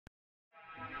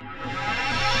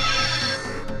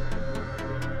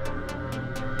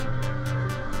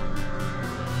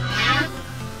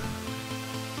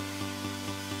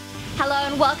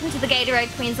welcome to the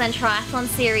Gatorade Queensland Triathlon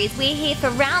Series. We're here for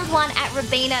round one at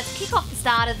Robina to kick off the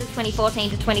start of the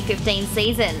 2014 to 2015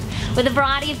 season, with a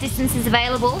variety of distances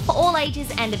available for all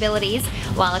ages and abilities,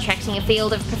 while attracting a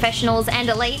field of professionals and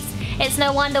elites. It's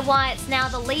no wonder why it's now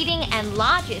the leading and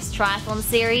largest triathlon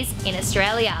series in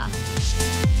Australia.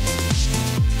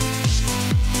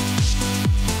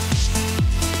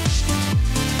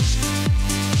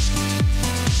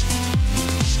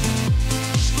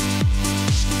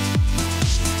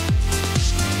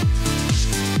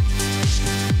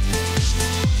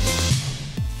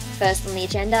 First on the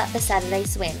agenda, the Saturday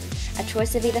swim, a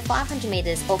choice of either 500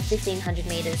 metres or 1500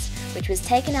 metres, which was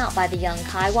taken out by the young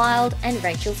Kai Wilde and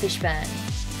Rachel Fishburn.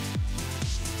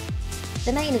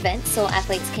 The main event saw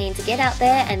athletes keen to get out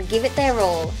there and give it their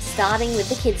all, starting with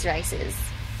the kids' races.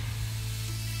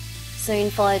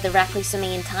 Soon followed the Rackley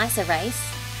Swimming Enticer race,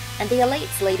 and the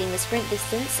elites leading the sprint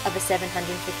distance of a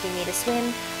 750 metre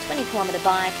swim, 20 km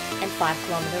bike and 5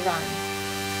 km run.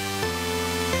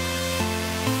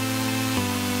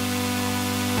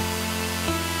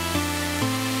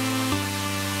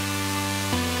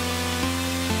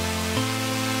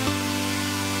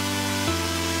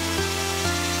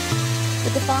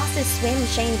 With the fastest swim,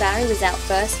 Shane Barry was out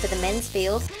first for the men's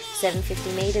field,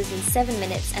 750 metres in 7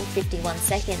 minutes and 51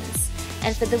 seconds.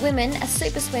 And for the women, a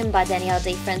super swim by Danielle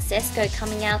Di Francesco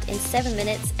coming out in 7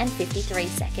 minutes and 53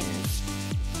 seconds.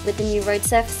 With the new road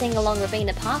surfacing along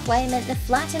Robina Parkway meant the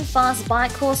flat and fast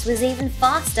bike course was even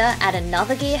faster at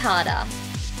another gear harder.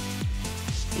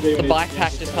 The bike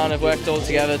pack just kind of worked all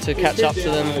together to catch up to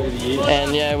them,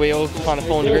 and yeah, we all kind of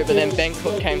formed a group, but then Ben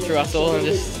Cook came through us all and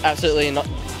just absolutely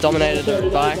dominated the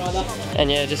bike, and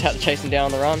yeah, just had to chase him down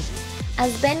on the run.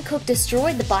 As Ben Cook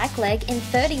destroyed the bike leg in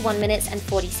 31 minutes and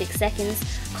 46 seconds,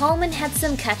 Coleman had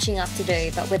some catching up to do,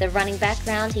 but with a running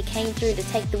background he came through to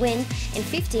take the win in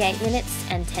 58 minutes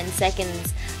and 10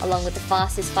 seconds, along with the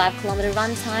fastest 5 km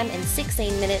run time in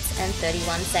 16 minutes and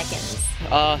 31 seconds.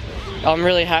 I'm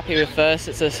really happy with first.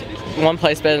 It's one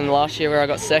place better than last year where I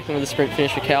got second with the sprint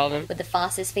finish for Calvin. With the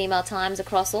fastest female times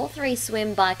across all three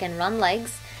swim, bike and run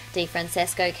legs, Di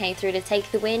Francesco came through to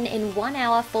take the win in 1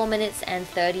 hour, 4 minutes and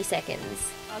 30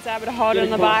 seconds. I was able to hold it on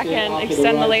the bike and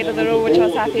extend the lead a little, which I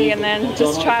was happy, and then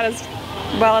just tried as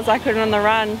well as I could on the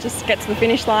run, just get to the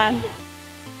finish line.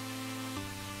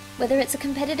 Whether it's a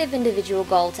competitive individual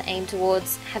goal to aim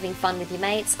towards, having fun with your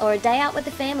mates, or a day out with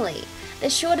the family,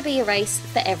 there's sure to be a race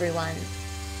for everyone.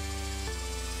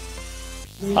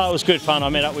 Oh, it was good fun. I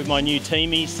met up with my new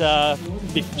teamies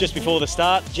just before the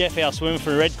start. Jeff, our swimmer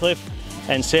from Redcliffe,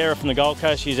 and Sarah from the Gold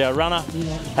Coast, she's our runner.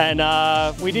 And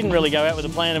we didn't really go out with a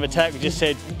plan of attack. We just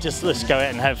said, let's go out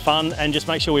and have fun and just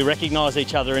make sure we recognise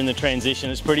each other in the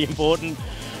transition. It's pretty important,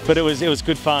 but it was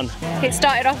good fun. It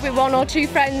started off with 1 or 2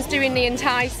 friends doing the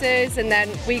enticers, and then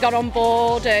we got on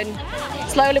board, and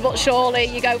slowly but surely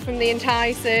you go from the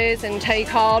enticers and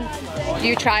take on.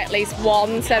 You try at least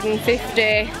 1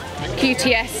 750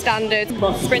 QTS standard.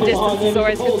 Sprint distance is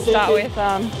always good to start with.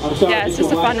 Yeah, it's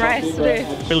just a fun race to do.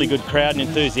 Really good crowd and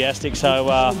enthusiastic,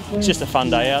 so it's just a fun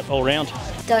day out all round.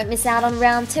 Don't miss out on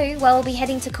round 2, where we'll be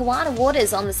heading to Kawana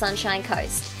Waters on the Sunshine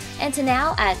Coast. Enter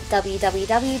now at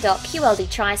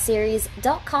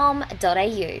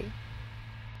www.qldtriseries.com.au.